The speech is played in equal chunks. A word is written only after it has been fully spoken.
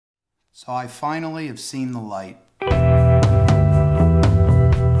So I finally have seen the light.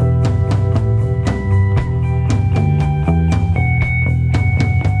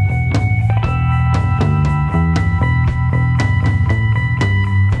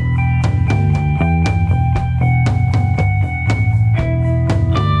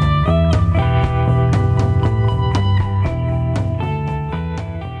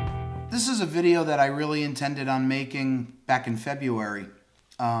 This is a video that I really intended on making back in February.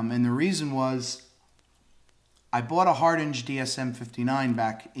 And the reason was I bought a hard-hinge DSM-59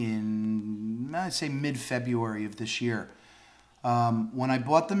 back in, I'd say, mid-February of this year. When I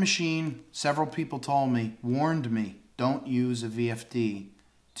bought the machine, several people warned me, don't use a VFD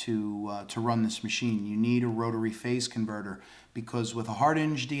to run this machine. You need a rotary phase converter, because with a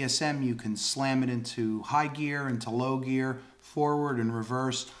hard-hinge DSM, you can slam it into high gear, into low gear, forward and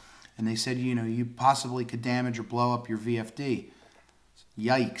reverse. And they said, you possibly could damage or blow up your VFD.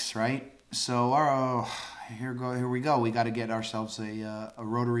 Yikes, right? So here we go. We got to get ourselves a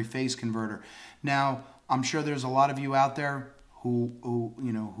rotary phase converter. Now, I'm sure there's a lot of you out there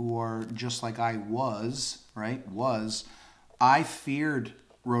who are just like I was, right? I feared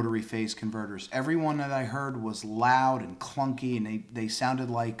rotary phase converters. Everyone that I heard was loud and clunky, and they sounded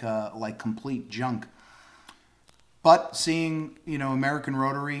like complete junk. But seeing, American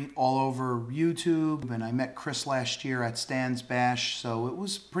Rotary all over YouTube, and I met Chris last year at Stan's Bash, so it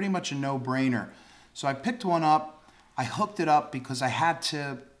was pretty much a no-brainer. So I picked one up. I hooked it up because I had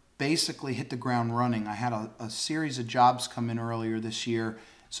to basically hit the ground running. I had a series of jobs come in earlier this year.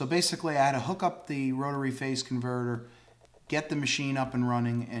 So basically I had to hook up the rotary phase converter, get the machine up and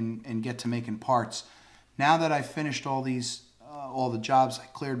running, and get to making parts. Now that I've finished all the jobs, I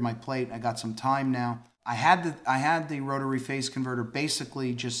cleared my plate, I got some time now. I had the rotary phase converter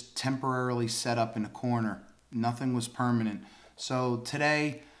basically just temporarily set up in a corner. Nothing was permanent. So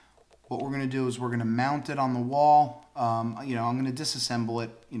today, what we're going to do is we're going to mount it on the wall. I'm going to disassemble it,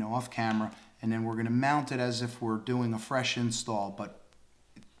 off camera, and then we're going to mount it as if we're doing a fresh install. But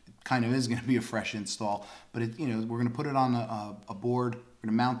it kind of is going to be a fresh install. But we're going to put it on a board. We're going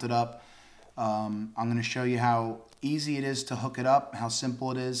to mount it up. I'm going to show you how easy it is to hook it up, how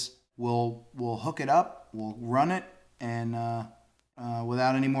simple it is. We'll hook it up, we'll run it, and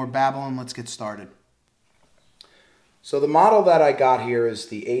without any more babbling, let's get started. So the model that I got here is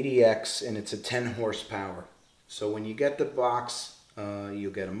the 80X, and it's a 10 horsepower. So when you get the box,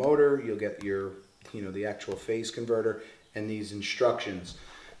 you'll get a motor, you'll get your, the actual phase converter, and these instructions.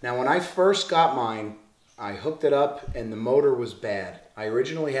 Now when I first got mine, I hooked it up, and the motor was bad. I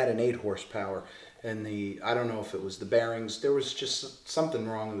originally had an 8 horsepower. And I don't know if it was the bearings, there was just something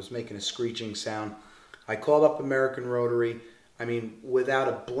wrong. It was making a screeching sound. I called up American Rotary. I mean, without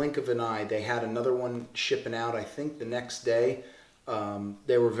a blink of an eye, they had another one shipping out, I think, the next day.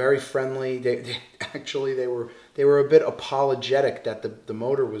 They were very friendly. They were a bit apologetic that the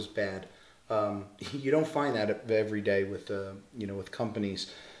motor was bad. You don't find that every day with with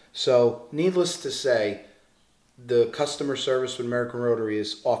companies. So, needless to say, the customer service with American Rotary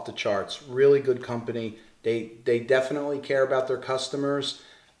is off the charts. Really good company. They definitely care about their customers.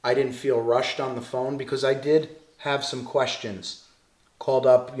 I didn't feel rushed on the phone because I did have some questions. Called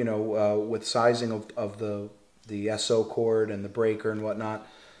up, with sizing of the SO cord and the breaker and whatnot.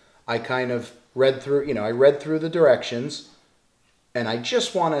 I kind of read through, I read through the directions, and I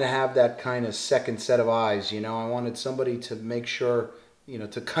just wanted to have that kind of second set of eyes. I wanted somebody to make sure,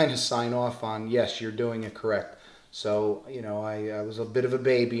 to kind of sign off on, yes, you're doing it correct. So, I was a bit of a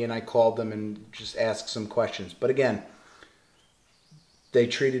baby, and I called them and just asked some questions. But again, they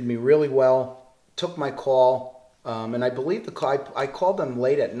treated me really well, took my call, and I believe I called them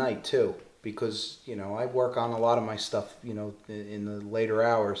late at night too, because, I work on a lot of my stuff, in the later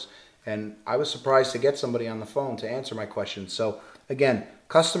hours, and I was surprised to get somebody on the phone to answer my questions. So again,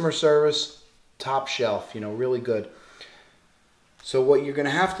 customer service, top shelf, really good. So what you're going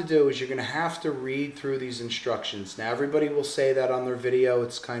to have to do is you're going to have to read through these instructions. Now everybody will say that on their video.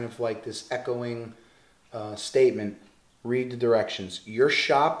 It's kind of like this echoing statement. Read the directions. Your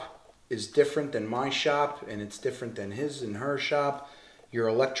shop is different than my shop, and it's different than his and her shop. Your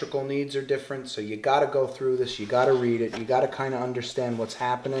electrical needs are different, so you got to go through this. You got to read it. You got to kind of understand what's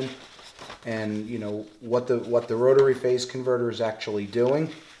happening, and what the rotary phase converter is actually doing.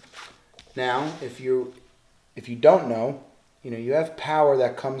 Now, if you don't know, you have power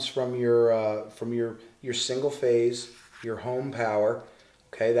that comes from your single phase, your home power.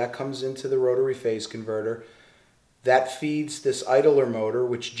 Okay, that comes into the rotary phase converter. That feeds this idler motor,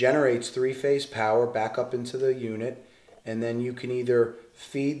 which generates 3-phase power back up into the unit, and then you can either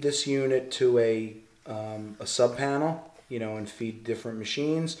feed this unit to a sub panel, and feed different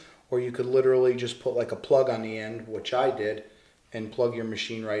machines, or you could literally just put like a plug on the end, which I did, and plug your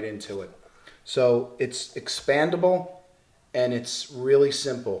machine right into it. So it's expandable and it's really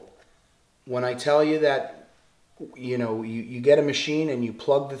simple. When I tell you that, you know, you get a machine and you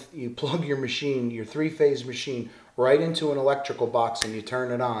plug your machine, your three-phase machine, right into an electrical box and you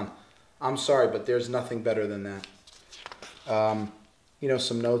turn it on, I'm sorry, but there's nothing better than that. You know,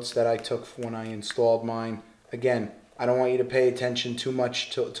 some notes that I took when I installed mine. Again, I don't want you to pay attention too much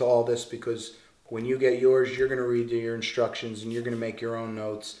to all this, because when you get yours, you're going to read your instructions and you're going to make your own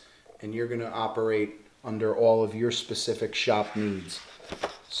notes and you're going to operate under all of your specific shop needs.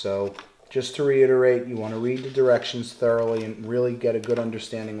 So just to reiterate, you want to read the directions thoroughly and really get a good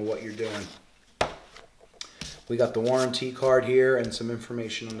understanding of what you're doing. We got the warranty card here and some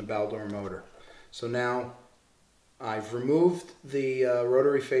information on the Baldor motor. So now I've removed the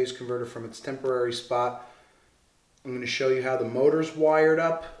rotary phase converter from its temporary spot. I'm going to show you how the motor's wired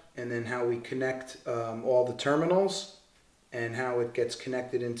up, and then how we connect all the terminals and how it gets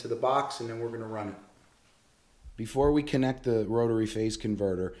connected into the box, and then we're going to run it. Before we connect the rotary phase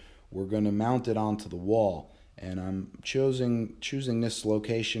converter, we're going to mount it onto the wall, and I'm choosing this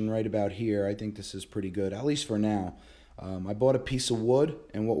location right about here. I think this is pretty good, at least for now. I bought a piece of wood,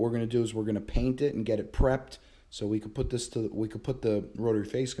 and what we're going to do is we're going to paint it and get it prepped so we could put the rotary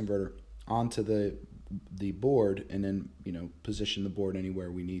phase converter onto the board, and then, you know, position the board anywhere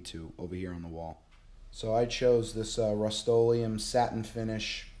we need to over here on the wall. So I chose this Rust-Oleum satin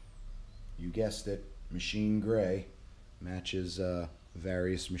finish. You guessed it, machine gray. Matches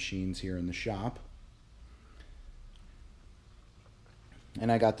various machines here in the shop. And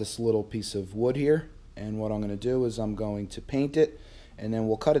I got this little piece of wood here, and what I'm going to do is I'm going to paint it, and then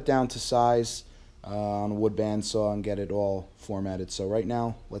we'll cut it down to size on a wood bandsaw and get it all formatted. So right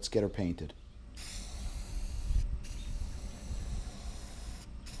now, let's get her painted.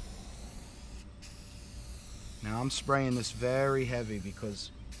 Now I'm spraying this very heavy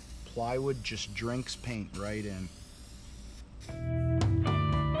because plywood just drinks paint right in.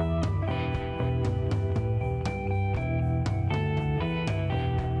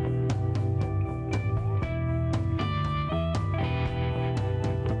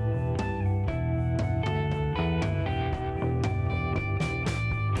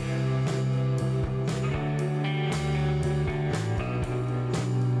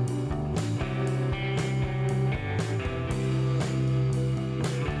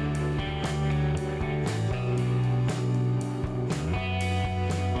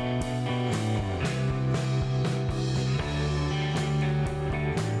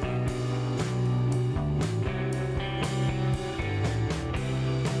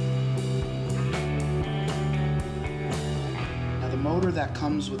 Motor that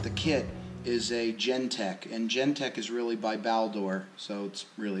comes with the kit is a Gentech, and Gentech is really by Baldor, so it's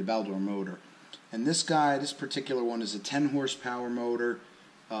really a Baldor motor. And this particular one is a 10 horsepower motor,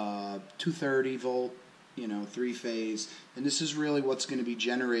 230 volt, you know, 3-phase, and this is really what's going to be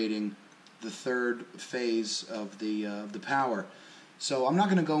generating the third phase of the power. So I'm not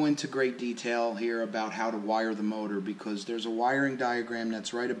going to go into great detail here about how to wire the motor, because there's a wiring diagram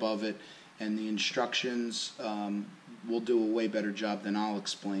that's right above it, and the instructions will do a way better job than I'll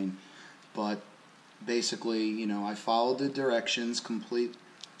explain. But basically, you know, I followed the directions complete.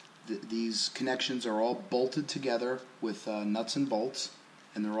 These connections are all bolted together with nuts and bolts,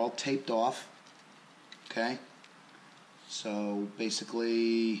 and they're all taped off. Okay? So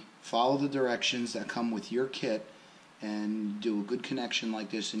basically, follow the directions that come with your kit and do a good connection like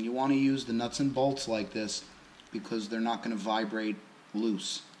this. And you want to use the nuts and bolts like this because they're not going to vibrate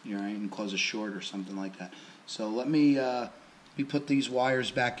loose, you know, and cause a short or something like that. So let me put these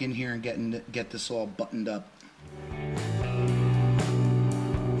wires back in here and get this all buttoned up.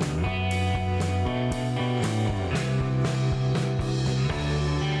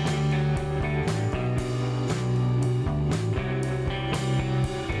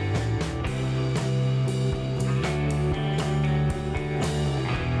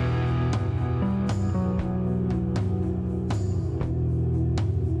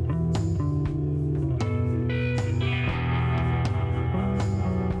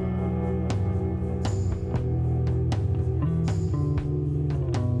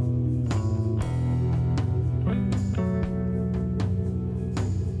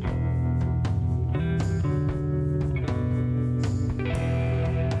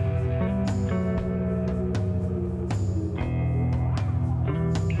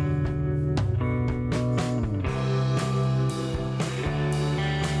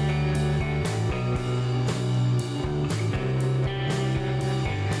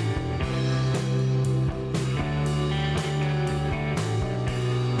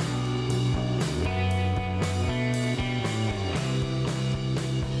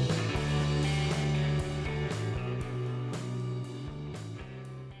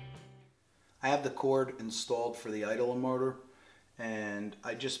 have the cord installed for the idler motor, and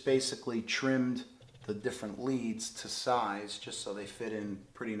I just basically trimmed the different leads to size just so they fit in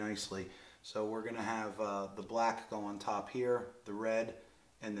pretty nicely. So we're going to have the black go on top here, the red,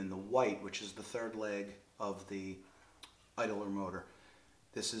 and then the white, which is the third leg of the idler motor.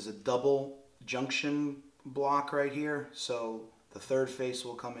 This is a double junction block right here, so the third face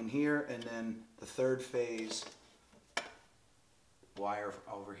will come in here, and then the third phase wire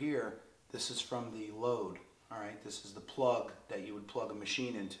over here, this is from the load. Alright, this is the plug that you would plug a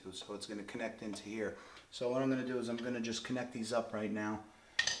machine into, so it's going to connect into here. So what I'm going to do is I'm going to just connect these up right now.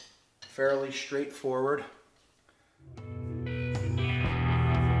 Fairly straightforward.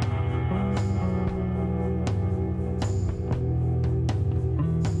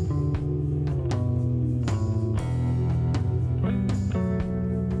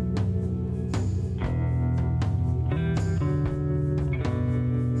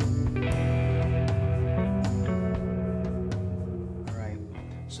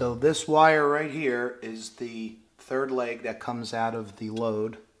 So this wire right here is the third leg that comes out of the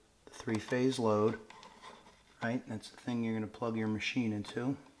load, the three-phase load, right? That's the thing you're going to plug your machine into.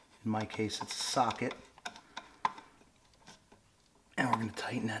 In my case, it's a socket. And we're going to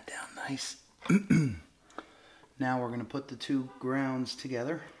tighten that down nice. Now we're going to put the two grounds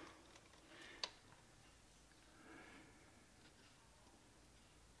together.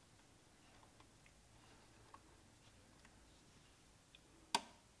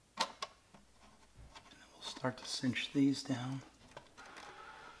 Start to cinch these down.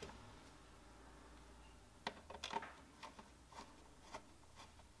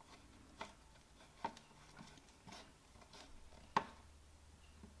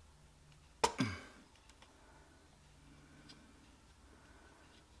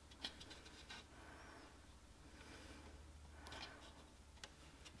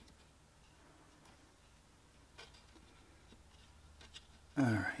 All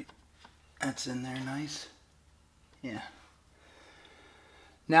right, that's in there nice. Yeah.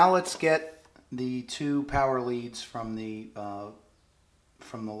 Now let's get the two power leads from the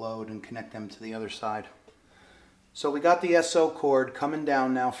load and connect them to the other side. So we got the SO cord coming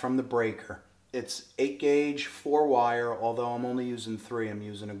down now from the breaker. It's 8 gauge, 4 wire, although I'm only using 3. I'm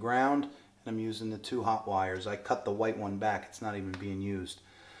using a ground and I'm using the 2 hot wires. I cut the white one back. It's not even being used.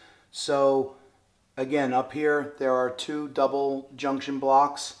 So again, up here there are 2 double junction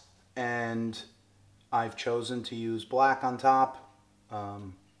blocks, and I've chosen to use black on top,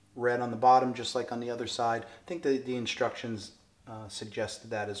 red on the bottom, just like on the other side. I think the instructions suggested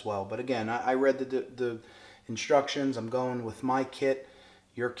that as well. But again, I read the instructions. I'm going with my kit.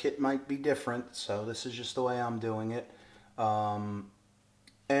 Your kit might be different, so this is just the way I'm doing it. And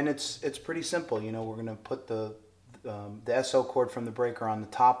it's pretty simple. You know, we're going to put the SO cord from the breaker on the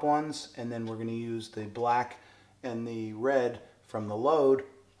top ones, and then we're going to use the black and the red from the load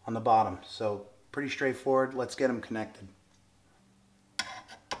on the bottom. So pretty straightforward. Let's get them connected.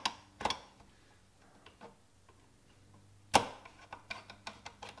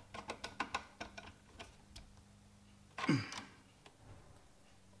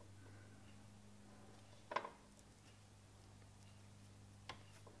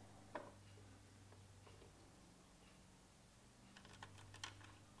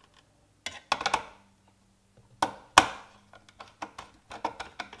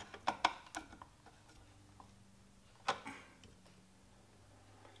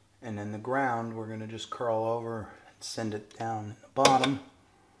 And then the ground, we're going to just curl over and send it down in the bottom.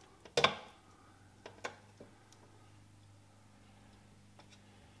 I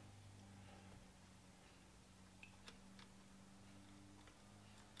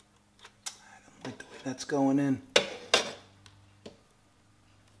don't like the way that's going in. I'm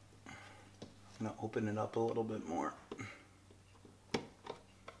going to open it up a little bit more.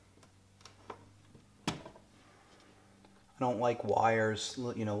 I don't like wires,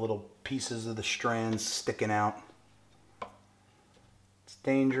 you know, little pieces of the strands sticking out. It's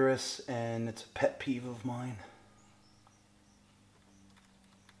dangerous, and it's a pet peeve of mine.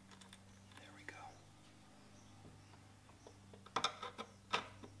 There we go.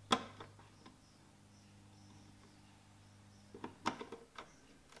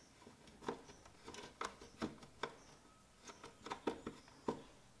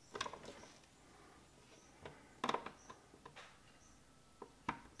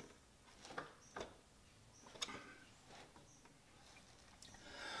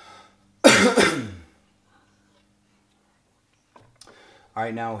 All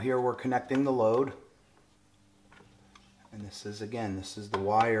right, now here we're connecting the load. And this is, again, this is the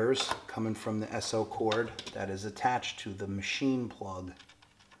wires coming from the SO cord that is attached to the machine plug.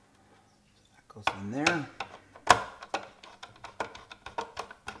 So that Goes in there.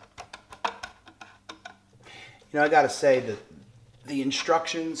 You know, I gotta say that the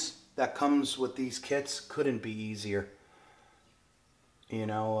instructions that comes with these kits couldn't be easier. You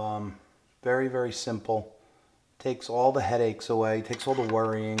know, very, very simple. Takes all the headaches away, takes all the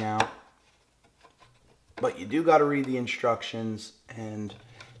worrying out. But you do gotta read the instructions, and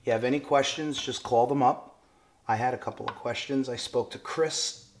if you have any questions, just call them up. I had a couple of questions. I spoke to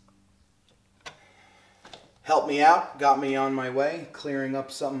Chris. Helped me out, got me on my way, clearing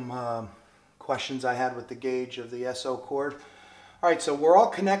up some questions I had with the gauge of the SO cord. All right, so we're all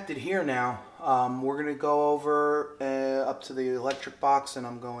connected here now. We're going to go over up to the electric box, and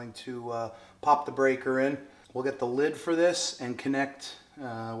I'm going to pop the breaker in. We'll get the lid for this and connect,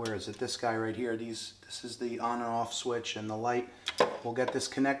 where is it? This guy right here. This is the on and off switch and the light. We'll get this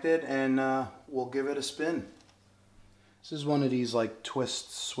connected, and we'll give it a spin. This is one of these like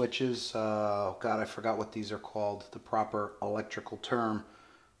twist switches. Oh God, I forgot what these are called, the proper electrical term.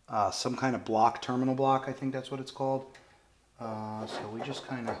 Some kind of block, terminal block, I think that's what it's called. So we just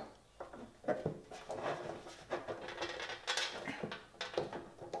kind of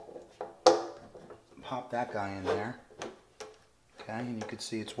pop that guy in there. Okay, and you can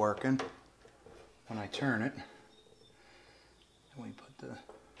see it's working when I turn it. And we put the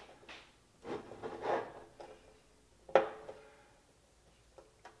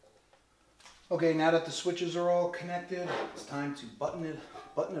okay, now that the switches are all connected, it's time to button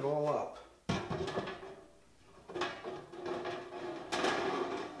it all up.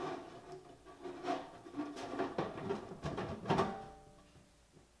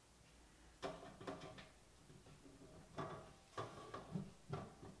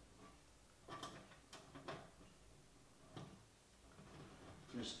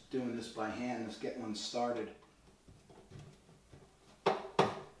 Just doing this by hand, just getting one started.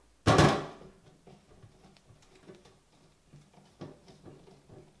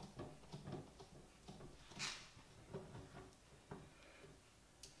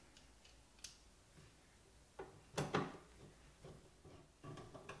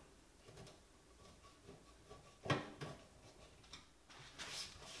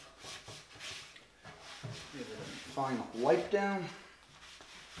 Give it a final wipe down.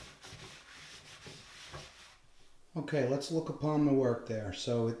 Okay, let's look upon the work there.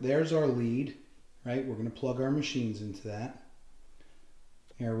 So there's our lead, right? We're going to plug our machines into that.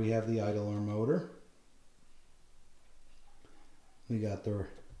 Here we have the idler motor. We got the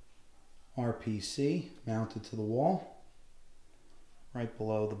RPC mounted to the wall, right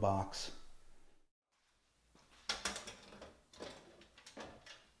below the box.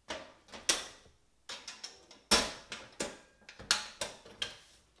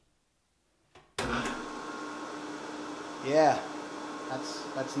 Yeah,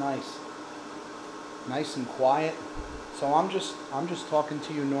 that's nice. Nice and quiet. So I'm just talking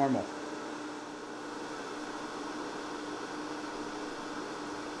to you normal.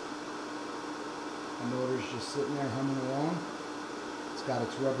 The motor's just sitting there humming along. It's got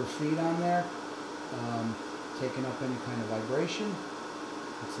its rubber feet on there, taking up any kind of vibration.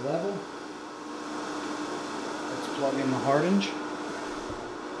 It's level. Let's plug in the hardenge.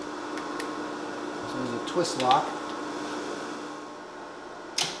 So there's a twist lock.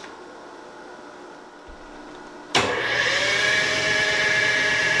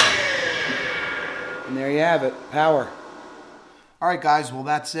 And there you have it, power. All right, guys, well,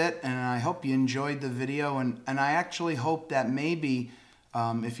 that's it, and I hope you enjoyed the video, and I actually hope that maybe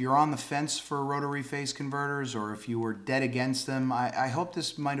if you're on the fence for rotary phase converters, or if you were dead against them, I hope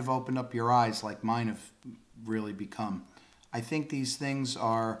this might have opened up your eyes like mine have really become. I think these things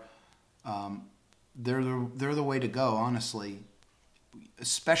are, they're the way to go, honestly,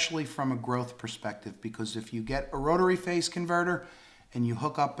 especially from a growth perspective, because if you get a rotary phase converter, and you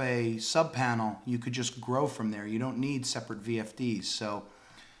hook up a sub panel, you could just grow from there. You don't need separate VFDs. So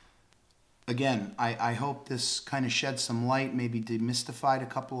again, I hope this kind of shed some light, maybe demystified a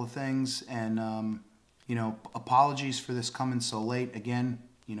couple of things, and you know, apologies for this coming so late. Again,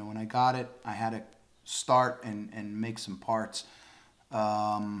 you know, when I got it, I had to start and make some parts.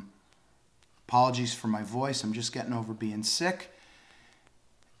 Apologies for my voice. I'm just getting over being sick.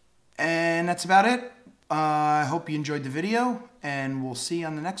 And that's about it. I hope you enjoyed the video, and we'll see you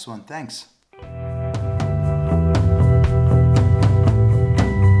on the next one. Thanks.